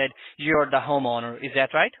make sure that you're the homeowner. Is that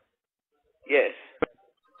right? Yes.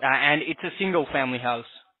 And it's a single-family house.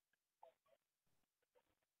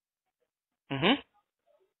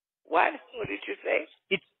 What? What did you say?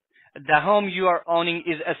 The home you are owning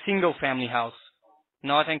is a single-family house,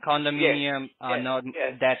 not a condominium.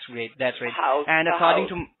 Yes. That's great. That's great. And according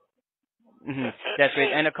to that's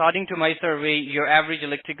great. And according to my survey, your average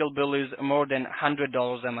electrical bill is more than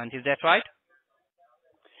 $100 a month. Is that right?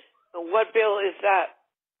 What bill is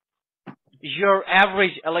that? Your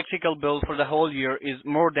average electrical bill for the whole year is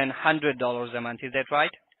more than $100 a month. Is that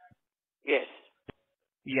right? Yes.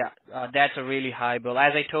 Yeah, that's a really high bill.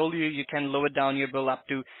 As I told you, you can lower down your bill up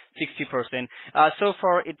to 60%. So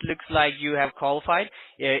far, it looks like you have qualified.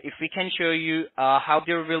 If we can show you how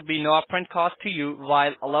there will be no upfront cost to you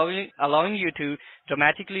while allowing you to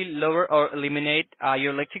dramatically lower or eliminate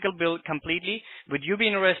your electrical bill completely, would you be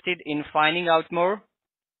interested in finding out more?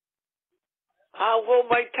 Well,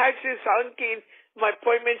 my taxi's honking. My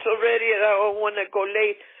appointment's already and I don't want to go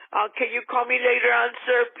late. Can you call me later on,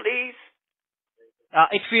 sir, please?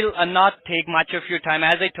 It will not take much of your time.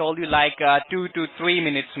 As I told you, like 2 to 3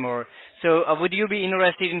 minutes more. So would you be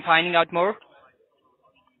interested in finding out more?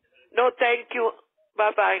 No, thank you.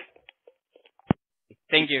 Bye-bye.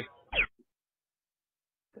 Thank you.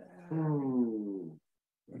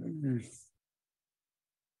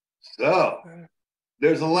 So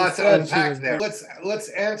there's a lot to unpack there. Let's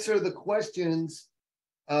answer the questions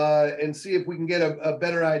and see if we can get a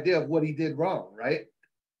better idea of what he did wrong, right?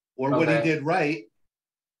 Or what he did right,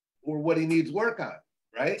 or what he needs work on,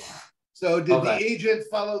 right? So did the agent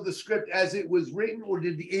follow the script as it was written, or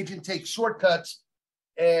did the agent take shortcuts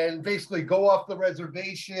and basically go off the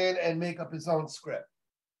reservation and make up his own script?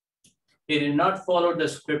 He did not follow the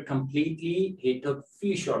script completely. He took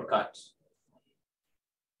few shortcuts.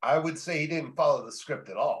 I would say he didn't follow the script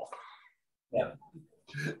at all. Yeah.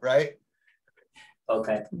 Right?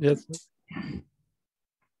 Okay. Yes.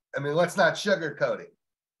 I mean, let's not sugarcoat it.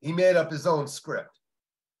 He made up his own script.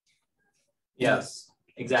 Yes,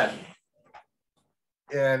 exactly.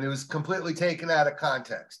 And it was completely taken out of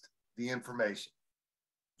context, the information.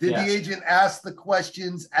 Did Yeah. the agent ask the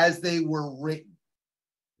questions as they were written?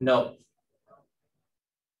 No.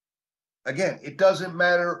 Again, it doesn't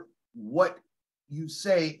matter what you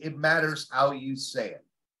say, it matters how you say it.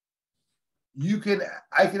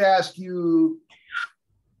 I could ask you,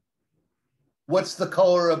 what's the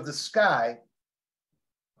color of the sky?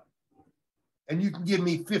 And you can give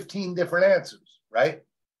me 15 different answers, right?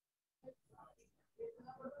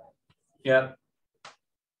 Yeah.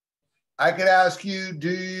 I could ask you, do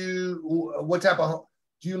you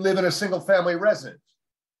live in a single family residence?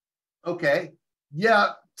 Okay.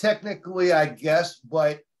 Yeah, technically, I guess,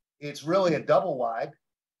 but it's really a double wide,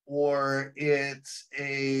 or it's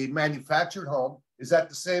a manufactured home. Is that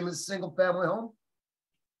the same as a single family home?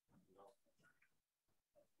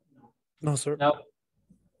 No, sir. No.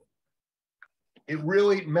 It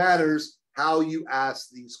really matters how you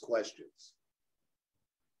ask these questions.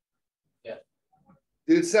 Yeah.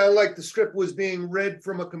 Did it sound like the script was being read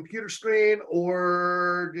from a computer screen,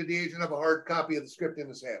 or did the agent have a hard copy of the script in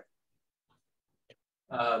his hand?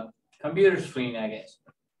 Computer screen, I guess.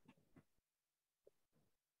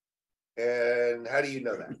 And how do you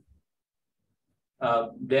know that?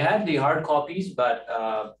 They had the hard copies, but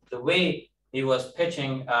the way he was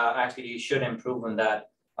pitching, actually, he should improve on that.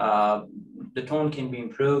 The tone can be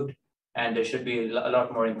improved, and there should be a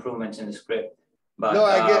lot more improvements in the script. But no,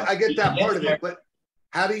 I get that part of it, but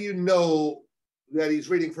how do you know that he's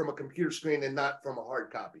reading from a computer screen and not from a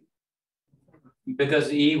hard copy? Because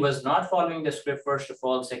he was not following the script, first of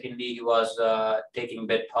all. Secondly, he was taking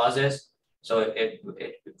bit pauses. So it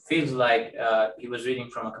feels like he was reading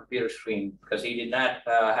from a computer screen, because he did not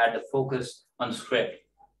had the focus on the script.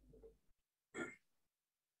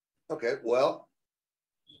 Okay, well,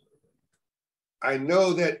 I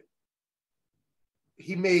know that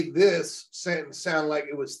he made this sentence sound like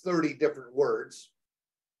it was 30 different words,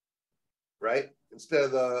 right? Instead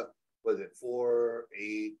of the, was it 4,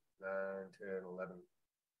 8, 9, 10, 11,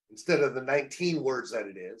 instead of the 19 words that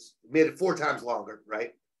it is, he made it 4 times longer,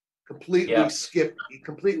 right? He completely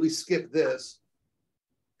skipped this.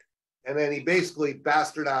 And then he basically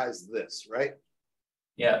bastardized this, right?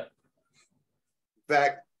 Yeah. In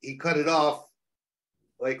fact, he cut it off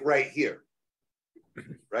like right here,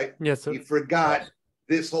 right? Yes, sir. He forgot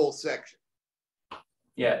this whole section.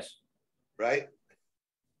 Yes. Right?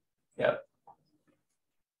 Yeah.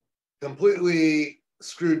 Completely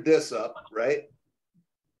screwed this up, right?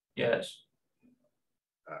 Yes.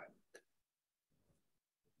 All right.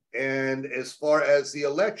 And as far as the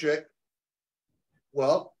electric,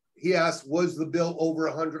 well, he asked, was the bill over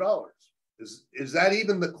 $100? Is that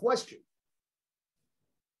even the question?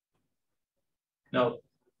 No.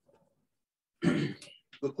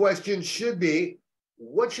 The question should be,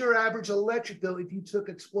 what's your average electric bill if you took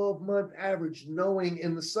a 12-month average, knowing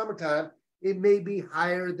in the summertime it may be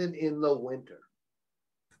higher than in the winter?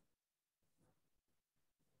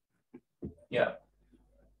 Yeah.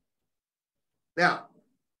 Now,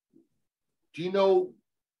 do you know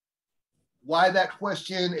why that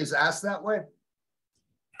question is asked that way?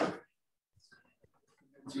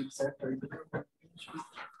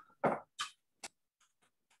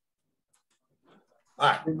 All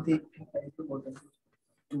right.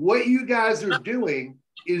 What you guys are doing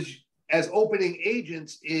is, as opening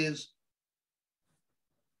agents, is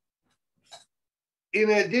in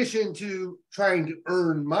addition to trying to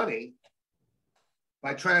earn money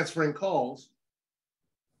by transferring calls,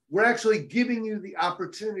 we're actually giving you the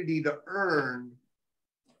opportunity to earn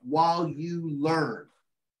while you learn.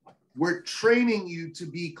 We're training you to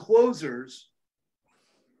be closers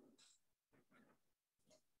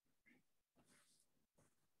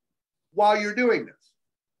while you're doing this.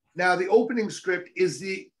 Now, the opening script is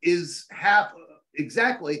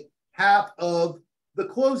exactly half of the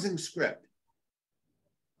closing script.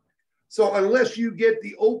 So unless you get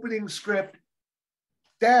the opening script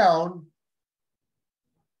down,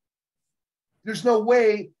 there's no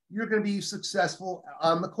way you're going to be successful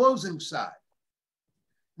on the closing side.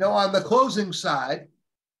 Now, on the closing side,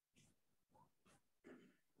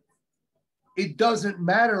 it doesn't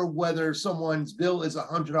matter whether someone's bill is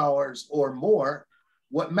 $100 or more.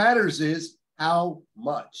 What matters is how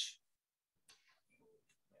much.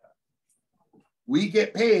 We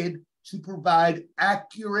get paid to provide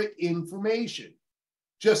accurate information.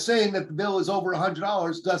 Just saying that the bill is over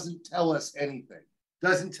 $100 doesn't tell us anything,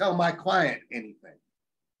 doesn't tell my client anything.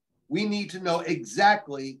 We need to know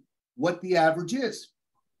exactly what the average is.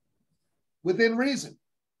 within reason.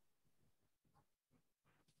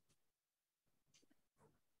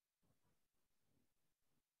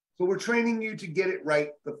 So we're training you to get it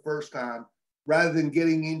right the first time rather than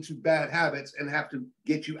getting into bad habits and have to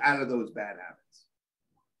get you out of those bad habits.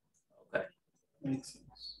 Okay. Makes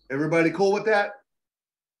sense. Everybody cool with that?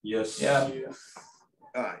 Yes. Yeah.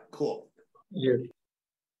 All right, cool. Yeah.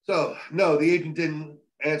 So, no, the agent didn't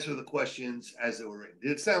answer the questions as they were written.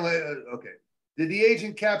 Did it sound like, okay. Did the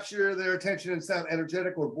agent capture their attention and sound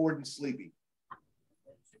energetic or bored and sleepy?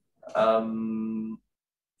 It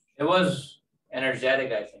was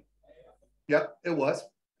energetic, I think. Yep, it was.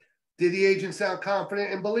 Did the agent sound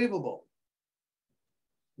confident and believable?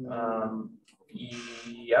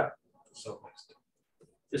 Yep.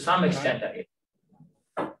 To some extent, I guess.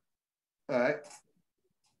 All right.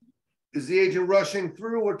 Is the agent rushing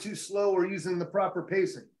through or too slow or using the proper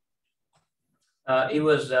pacing? He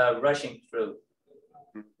was rushing through.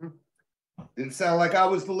 Mm-hmm. Did it sound like I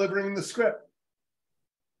was delivering the script?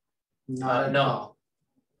 No.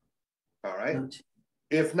 All right.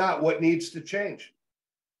 If not, what needs to change?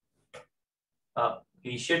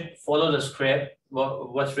 He should follow the script,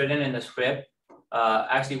 what's written in the script.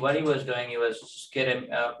 Actually, what he was doing, he was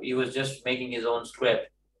just making his own script.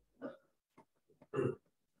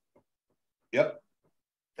 Yep.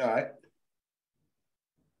 All right.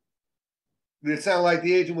 Did it sound like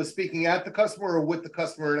the agent was speaking at the customer or with the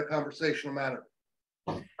customer in a conversational manner?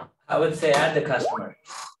 I would say at the customer.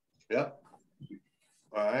 Yep.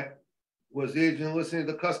 All right. Was the agent listening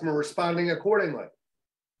to the customer responding accordingly?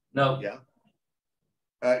 No. Yeah.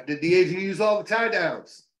 All right. Did the agent use all the tie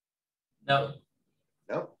downs? No.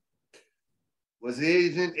 No. Was the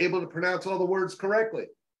agent able to pronounce all the words correctly?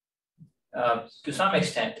 To some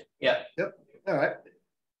extent, yeah. Yep. All right.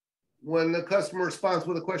 When the customer responds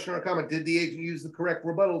with a question or a comment, did the agent use the correct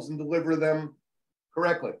rebuttals and deliver them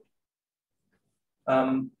correctly?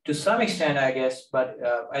 To some extent, I guess, but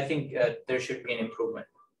I think there should be an improvement.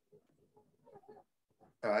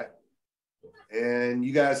 All right. And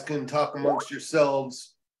you guys can talk amongst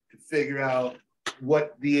yourselves to figure out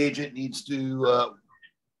what the agent needs to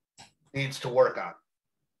work on.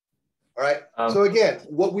 All right. So again,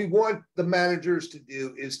 what we want the managers to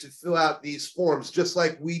do is to fill out these forms just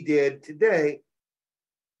like we did today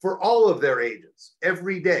for all of their agents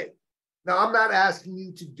every day. Now, I'm not asking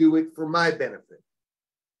you to do it for my benefit.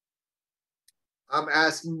 I'm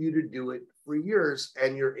asking you to do it for yours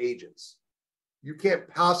and your agents. You can't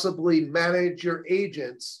possibly manage your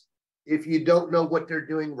agents if you don't know what they're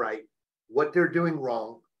doing right, what they're doing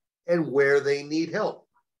wrong, and where they need help.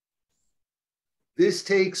 This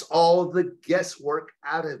takes all of the guesswork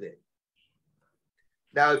out of it.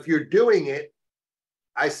 Now, if you're doing it,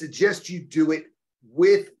 I suggest you do it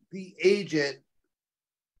with the agent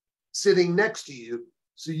sitting next to you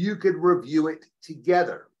so you could review it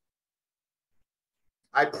together.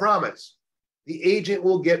 I promise the agent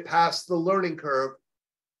will get past the learning curve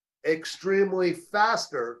extremely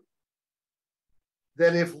faster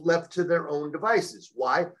than if left to their own devices.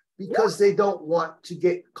 Why? Because they don't want to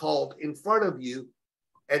get called in front of you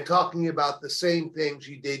and talking about the same things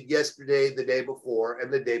you did yesterday, the day before,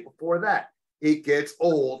 and the day before that. It gets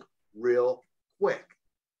old real quick.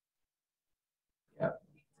 Yep.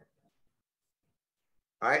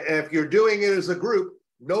 All right. And if you're doing it as a group,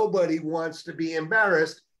 nobody wants to be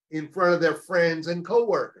embarrassed in front of their friends and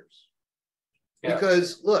coworkers. Yep.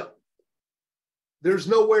 Because look, there's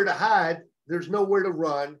nowhere to hide. There's nowhere to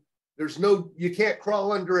run. You can't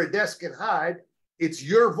crawl under a desk and hide. It's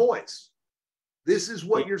your voice. This is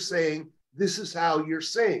what you're saying. This is how you're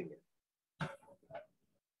saying it.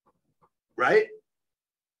 Right?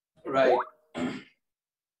 Right.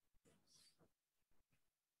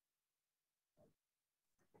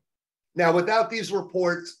 Now, without these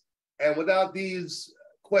reports and without these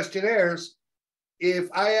questionnaires, if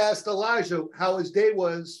I asked Elijah how his day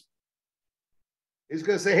was, he's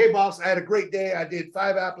going to say, hey, boss, I had a great day. I did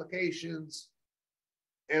 5 applications.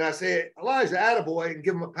 And I say, Elijah, attaboy, and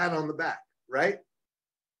give him a pat on the back, right?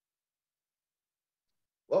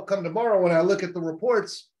 Well, come tomorrow when I look at the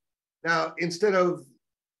reports, now instead of,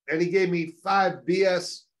 and he gave me 5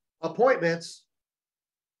 BS appointments,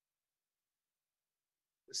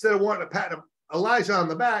 instead of wanting to pat Elijah on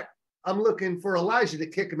the back, I'm looking for Elijah to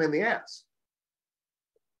kick him in the ass.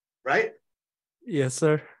 Right? Yes,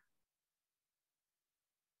 sir.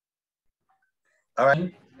 All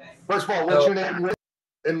right. First of all, what's your name?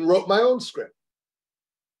 And wrote my own script.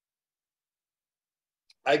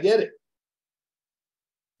 I get it.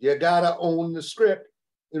 You gotta own the script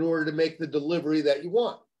in order to make the delivery that you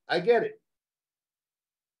want. I get it.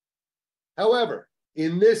 However,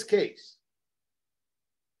 in this case,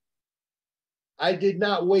 I did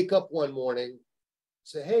not wake up one morning,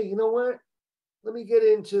 say, hey, you know what? Let me get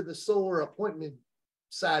into the solar appointment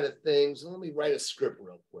side of things and let me write a script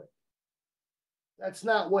real quick. That's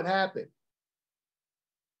not what happened.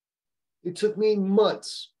 It took me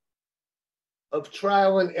months of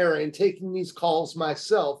trial and error and taking these calls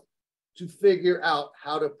myself to figure out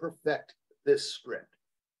how to perfect this script.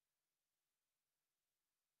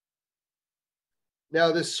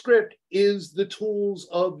 Now, the script is the tools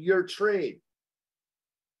of your trade.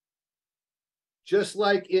 Just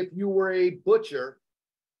like if you were a butcher,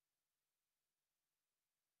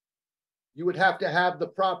 you would have to have the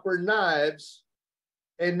proper knives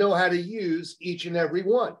and know how to use each and every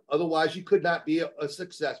one. Otherwise, you could not be a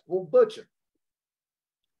successful butcher.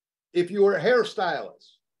 If you were a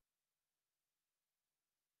hairstylist,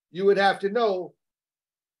 you would have to know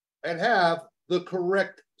and have the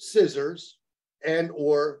correct scissors and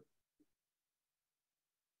or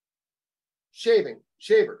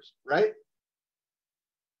shavers, right?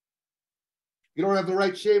 You don't have the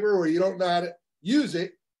right shaver or you don't know how to use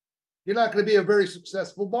it, you're not going to be a very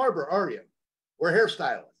successful barber, are you? Or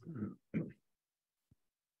hairstylist.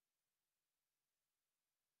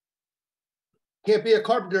 Can't be a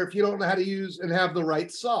carpenter if you don't know how to use and have the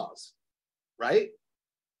right saws, right?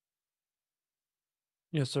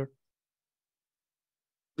 Yes, sir.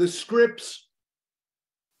 The scripts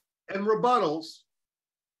and rebuttals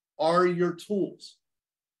are your tools.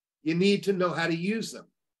 You need to know how to use them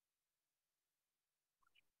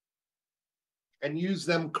and use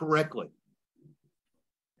them correctly.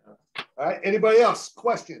 All right, anybody else?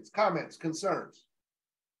 Questions, comments, concerns?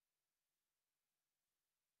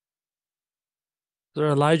 So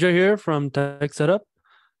Elijah here from Tech Setup.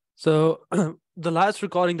 So the last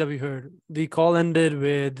recording that we heard, the call ended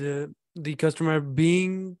with the customer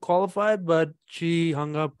being qualified, but she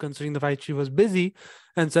hung up considering the fact she was busy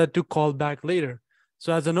and said to call back later.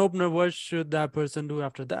 So as an opener, what should that person do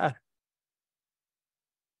after that?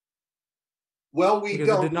 Well, we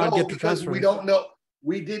don't know because we don't know.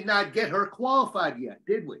 We did not get her qualified yet,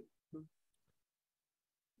 did we?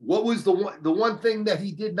 What was the one thing that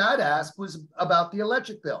he did not ask was about the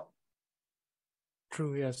electric bill.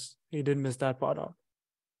 True, yes. He did miss that part out.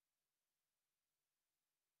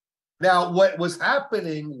 Now, what was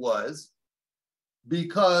happening was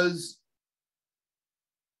because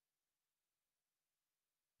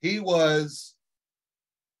he was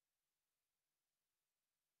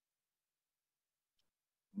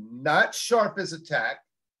not sharp as a tack,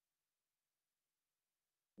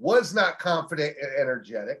 was not confident and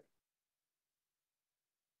energetic,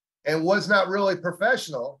 and was not really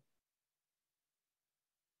professional,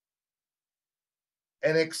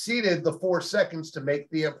 and exceeded the 4 seconds to make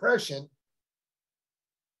the impression,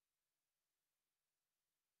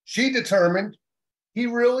 she determined he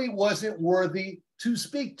really wasn't worthy to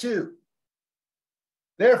speak to.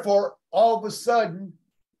 Therefore, all of a sudden,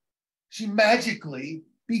 she magically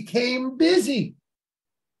became busy.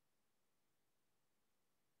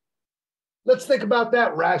 Let's think about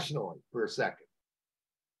that rationally for a second.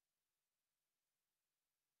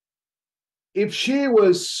 If she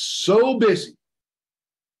was so busy,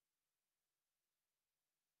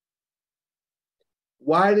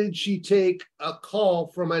 why did she take a call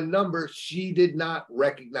from a number she did not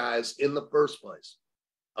recognize in the first place?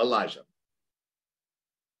 Elijah.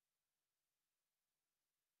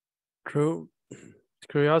 True.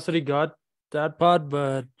 Curiosity got that part,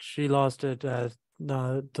 but she lost it at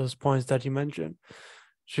those points that you mentioned.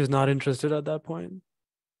 She was not interested at that point.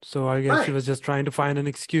 So I guess she was just trying to find an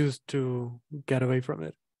excuse to get away from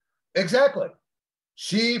it. Exactly.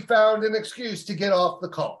 She found an excuse to get off the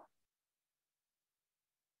call.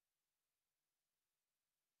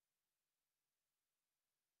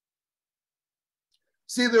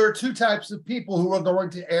 See, there are two types of people who are going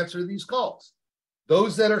to answer these calls.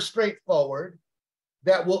 Those that are straightforward,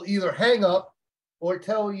 that will either hang up or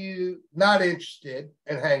tell you not interested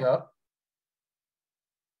and hang up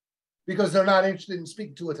because they're not interested in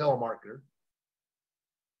speaking to a telemarketer.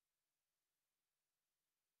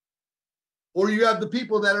 Or you have the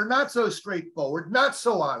people that are not so straightforward, not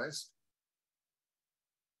so honest,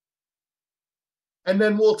 and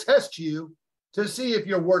then we'll test you to see if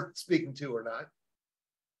you're worth speaking to or not,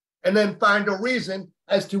 and then find a reason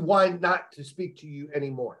as to why not to speak to you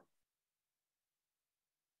anymore.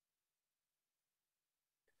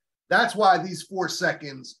 That's why these 4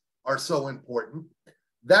 seconds are so important.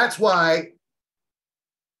 That's why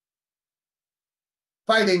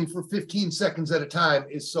fighting for 15 seconds at a time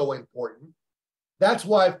is so important. That's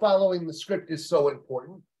why following the script is so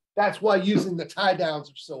important. That's why using the tie downs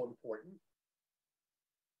are so important.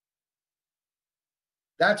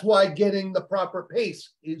 That's why getting the proper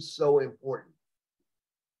pace is so important.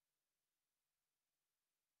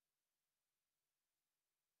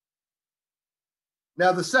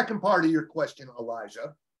 Now, the second part of your question,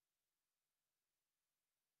 Elijah,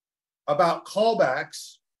 about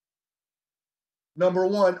callbacks. Number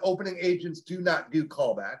one, opening agents do not do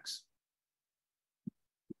callbacks.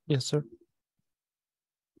 Yes, sir.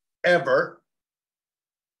 Ever.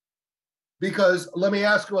 Because let me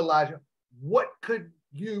ask you, Elijah, what could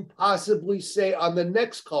you possibly say on the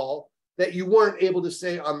next call that you weren't able to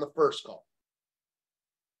say on the first call?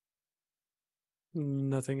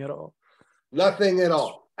 Nothing at all. Nothing at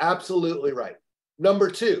all. Absolutely right.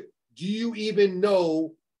 Number two, do you even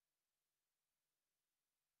know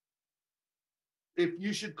if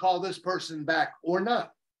you should call this person back or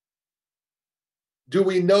not? Do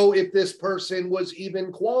we know if this person was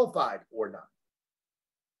even qualified or not?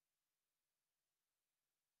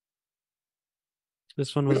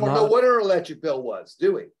 This one We was don't not. know what her electric bill was,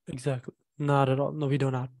 do we? Exactly. Not at all. No, we do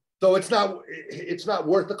not. So it's not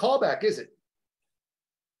worth the callback, is it?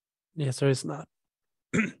 Yes, sir, it's not.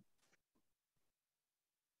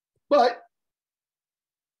 But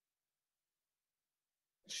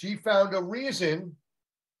she found a reason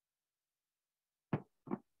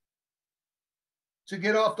to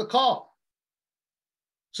get off the call.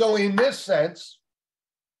 So in this sense,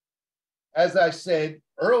 as I said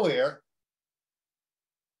earlier,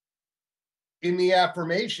 in the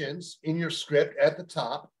affirmations in your script at the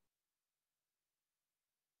top,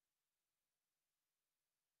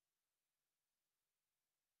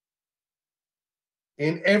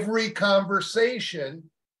 in every conversation,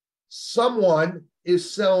 someone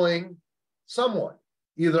is selling someone.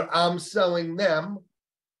 Either I'm selling them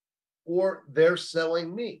or they're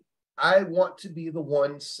selling me. I want to be the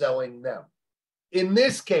one selling them. In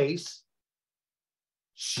this case,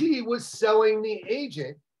 she was selling the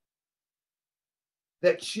agent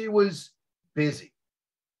that she was busy.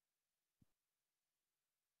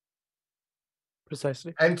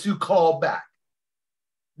 Precisely. And to call back.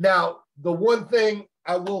 Now, the one thing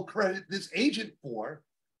I will credit this agent for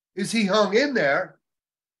is he hung in there.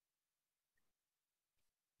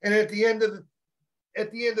 And at the end of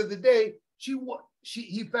the day,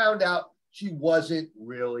 he found out she wasn't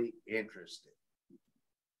really interested.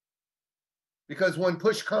 Because when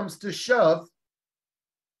push comes to shove,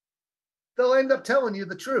 they'll end up telling you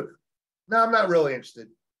the truth. No, I'm not really interested.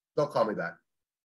 Don't call me back.